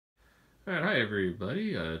All right, hi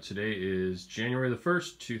everybody. Today is January the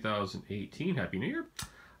 1st, 2018. Happy New Year.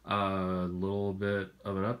 A little bit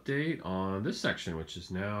of an update on this section, which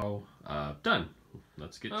is now done.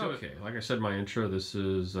 Let's get to it. Okay, like I said in my intro, this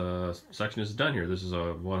is section is done here. This is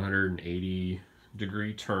a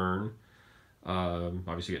 180-degree turn.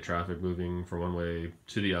 Obviously, get traffic moving from one way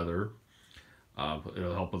to the other.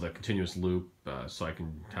 It'll help with a continuous loop, so I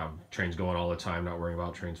can have trains going all the time, not worrying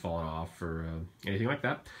about trains falling off or anything like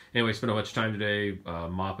that. Anyway, spent a bunch of time today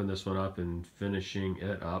mopping this one up and finishing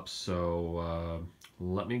it up, so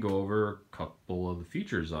let me go over a couple of the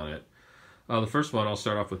features on it. The first one, I'll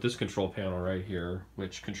start off with this control panel right here,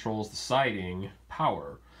 which controls the siding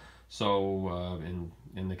power. So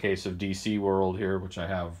in the case of DC world here, which I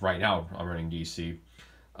have right now, I'm running DC.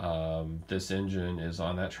 This engine is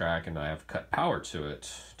on that track, and I have cut power to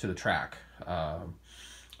it, to the track, so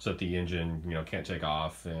that the engine, can't take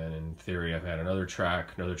off. And in theory, I've had another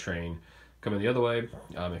train coming the other way.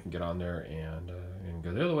 It can get on there and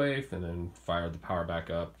go the other way, and then fire the power back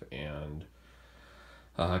up and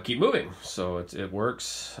keep moving. So it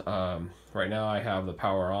works. Right now, I have the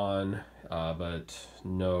power on, but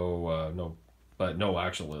no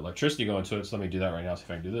actual electricity going to it. So let me do that right now. See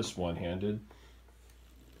if I can do this one-handed.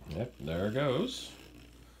 Yep, there it goes.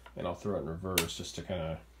 And I'll throw it in reverse just to kind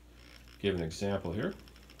of give an example here.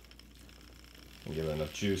 And give it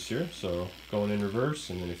enough juice here. So going in reverse,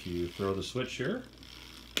 and then if you throw the switch here,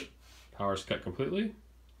 power's cut completely.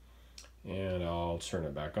 And I'll turn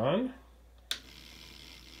it back on.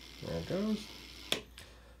 There it goes.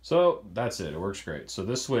 So that's it. It works great. So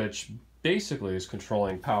this switch basically is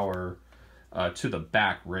controlling power to the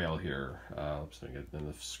back rail here. Oops, let me get in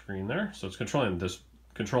the screen there. So it's controlling this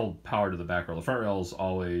controlled power to the back rail. The front rail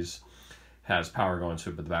always has power going to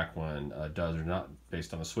it, but the back one does or not,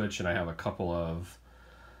 based on the switch. And I have a couple of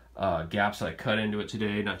gaps that I cut into it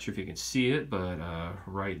today. Not sure if you can see it, but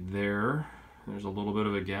right there's a little bit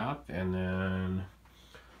of a gap. And then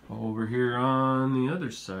over here on the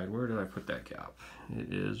other side, where did I put that gap?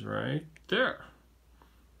 It is right there.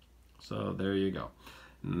 So there you go.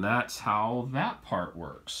 And that's how that part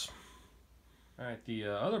works. All right, the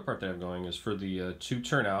other part that I'm going is for the two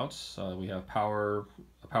turnouts. We have a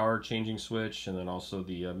power changing switch, and then also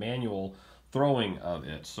the manual throwing of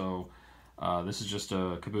it. So this is just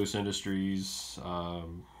a Caboose Industries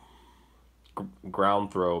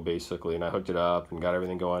ground throw, basically, and I hooked it up and got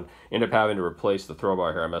everything going. Ended up having to replace the throw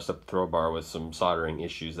bar here. I messed up the throw bar with some soldering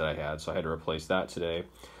issues that I had, so I had to replace that today.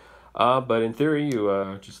 But in theory,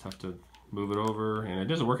 you just have to move it over, and it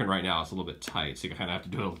isn't working right now. It's a little bit tight, so you kind of have to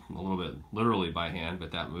do it a little bit literally by hand, but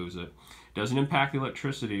that moves it. It doesn't impact the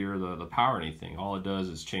electricity or the power or anything. All it does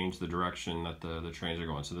is change the direction that the trains are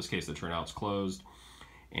going. So in this case, the turnout's closed,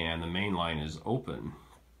 and the main line is open.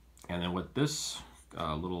 And then what this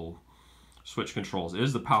little switch controls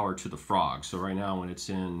is the power to the frog. So right now, when it's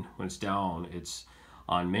down, it's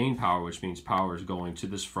on main power, which means power is going to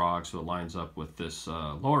this frog, so it lines up with this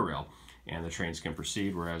lower rail, and the trains can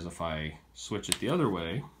proceed. Whereas if I switch it the other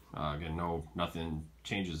way, again, nothing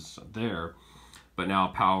changes there, but now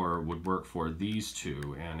power would work for these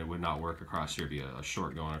two, and it would not work across here. It'd be a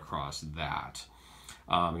short going across that.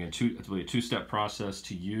 Again, it's really a two-step process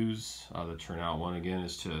to use the turnout. One, again,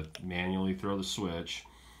 is to manually throw the switch,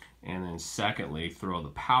 and then secondly, throw the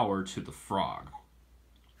power to the frog.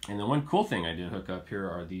 And the one cool thing I did hook up here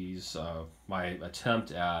are these, my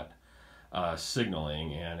attempt at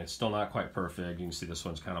signaling, and it's still not quite perfect. You can see this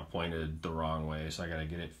one's kind of pointed the wrong way, so I got to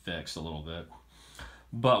get it fixed a little bit.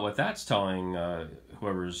 But what that's telling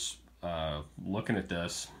whoever's looking at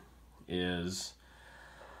this is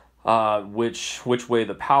which way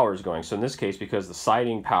the power is going. So in this case, because the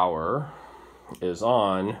siding power is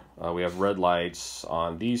on, we have red lights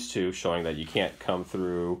on these two showing that you can't come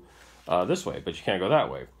through this way, but you can't go that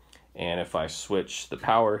way. And if I switch the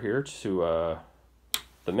power here to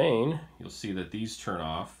the main, you'll see that these turn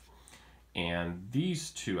off, and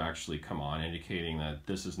these two actually come on, indicating that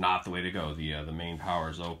this is not the way to go. The main power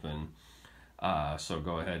is open, so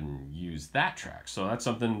go ahead and use that track. So that's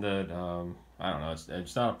something that I don't know.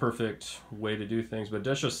 It's not a perfect way to do things, but it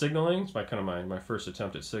does show signaling. It's my first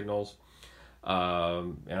attempt at signals.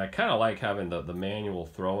 And I kind of like having the manual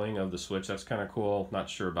throwing of the switch. That's kind of cool. Not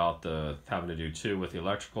sure about the having to do two with the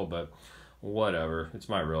electrical, but whatever. It's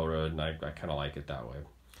my railroad, and I kind of like it that way.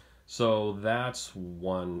 So that's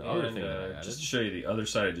one other thing that I added. Just to show you the other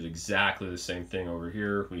side, I did exactly the same thing over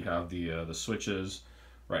here. We have the switches.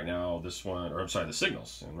 Right now, this one, or I'm sorry, the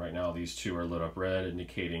signals. And right now, these two are lit up red,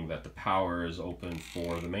 indicating that the power is open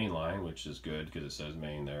for the main line, which is good because it says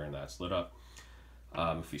main there, and that's lit up.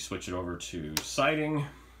 If we switch it over to siding,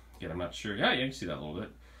 again, I'm not sure. Yeah, you can see that a little bit.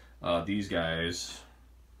 These guys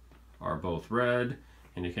are both red,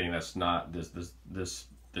 indicating that's not this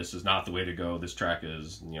is not the way to go. This track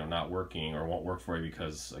is, you know, not working or won't work for you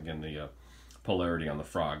because, again, the polarity on the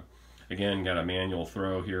frog. Again, got a manual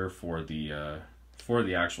throw here for the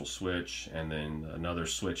actual switch, and then another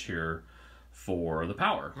switch here for the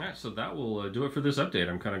power. All right, so that will do it for this update.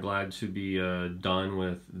 I'm kind of glad to be done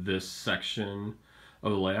with this section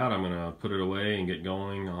of the layout. I'm going to put it away and get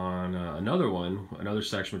going on another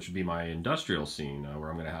section, which would be my industrial scene, where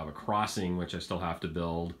I'm going to have a crossing, which I still have to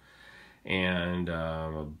build, and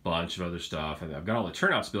a bunch of other stuff. I've got all the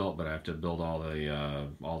turnouts built, but I have to build all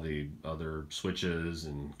the other switches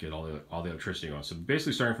and get all the electricity going. So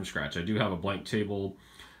basically starting from scratch. I do have a blank table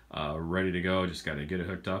ready to go. Just got to get it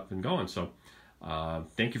hooked up and going. So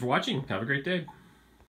thank you for watching. Have a great day.